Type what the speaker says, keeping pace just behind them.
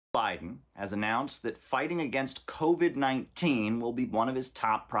Biden has announced that fighting against COVID-19 will be one of his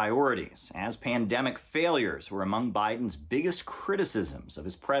top priorities, as pandemic failures were among Biden's biggest criticisms of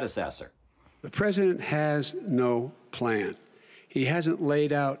his predecessor. The president has no plan. He hasn't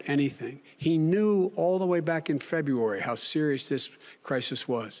laid out anything. He knew all the way back in February how serious this crisis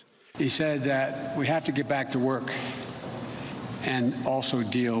was. He said that we have to get back to work and also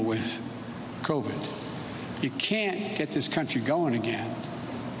deal with COVID. You can't get this country going again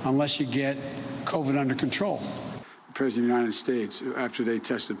unless you get COVID under control. The President of the United States, after they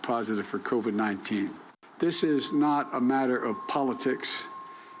tested positive for COVID-19. This is not a matter of politics.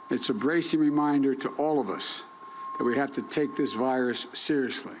 It's a bracing reminder to all of us that we have to take this virus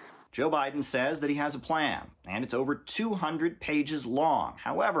seriously. Joe Biden says that he has a plan, and it's over 200 pages long.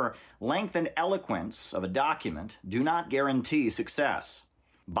 However, length and eloquence of a document do not guarantee success.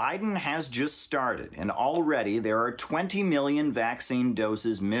 Biden has just started, and already there are 20 million vaccine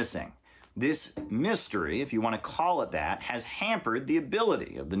doses missing. This mystery, if you want to call it that, has hampered the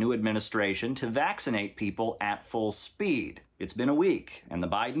ability of the new administration to vaccinate people at full speed. It's been a week, and the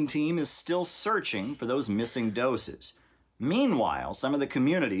Biden team is still searching for those missing doses. Meanwhile, some of the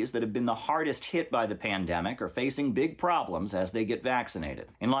communities that have been the hardest hit by the pandemic are facing big problems as they get vaccinated.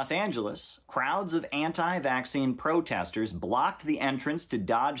 In Los Angeles, crowds of anti-vaccine protesters blocked the entrance to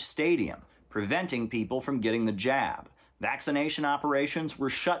Dodge Stadium, preventing people from getting the jab. Vaccination operations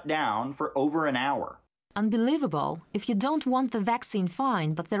were shut down for over an hour. Unbelievable. If you don't want the vaccine,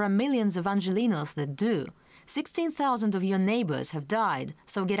 fine, but there are millions of Angelinos that do. 16,000 of your neighbors have died,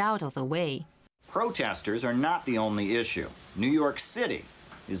 so get out of the way. Protesters are not the only issue. New York City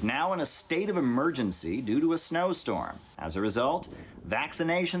is now in a state of emergency due to a snowstorm. As a result,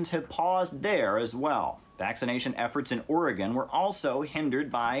 vaccinations have paused there as well. Vaccination efforts in Oregon were also hindered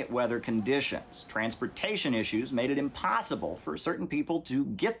by weather conditions. Transportation issues made it impossible for certain people to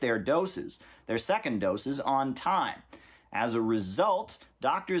get their second doses, on time. As a result,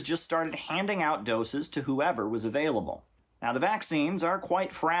 doctors just started handing out doses to whoever was available. Now, the vaccines are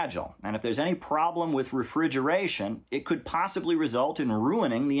quite fragile, and if there's any problem with refrigeration, it could possibly result in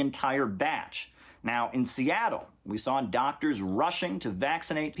ruining the entire batch. Now, in Seattle, we saw doctors rushing to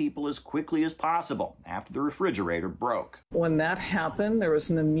vaccinate people as quickly as possible after the refrigerator broke. When that happened, there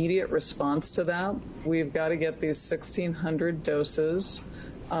was an immediate response to that. We've got to get these 1,600 doses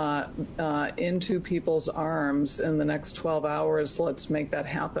into people's arms in the next 12 hours. Let's make that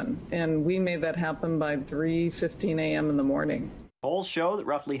happen. And we made that happen by 3:15 a.m. in the morning. Polls show that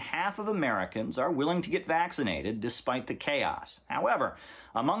roughly half of Americans are willing to get vaccinated despite the chaos. However,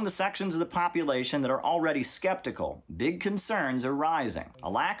 among the sections of the population that are already skeptical, big concerns are rising. A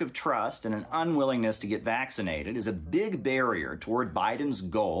lack of trust and an unwillingness to get vaccinated is a big barrier toward Biden's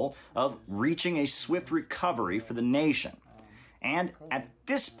goal of reaching a swift recovery for the nation. And at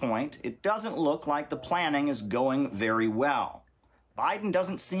this point, it doesn't look like the planning is going very well. Biden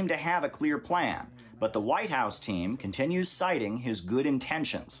doesn't seem to have a clear plan, but the White House team continues citing his good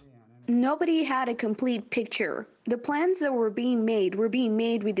intentions. Nobody had a complete picture. The plans that were being made with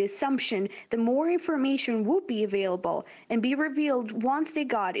the assumption that more information would be available and be revealed once they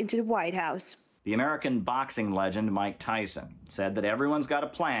got into the White House. The American boxing legend Mike Tyson said that everyone's got a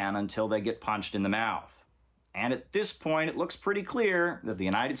plan until they get punched in the mouth. And at this point, it looks pretty clear that the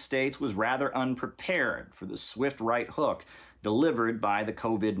United States was rather unprepared for the swift right hook delivered by the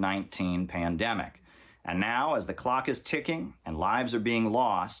COVID-19 pandemic. And now, as the clock is ticking and lives are being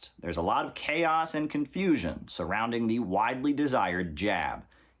lost, there's a lot of chaos and confusion surrounding the widely desired jab.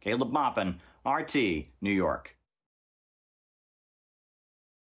 Caleb Maupin, RT, New York.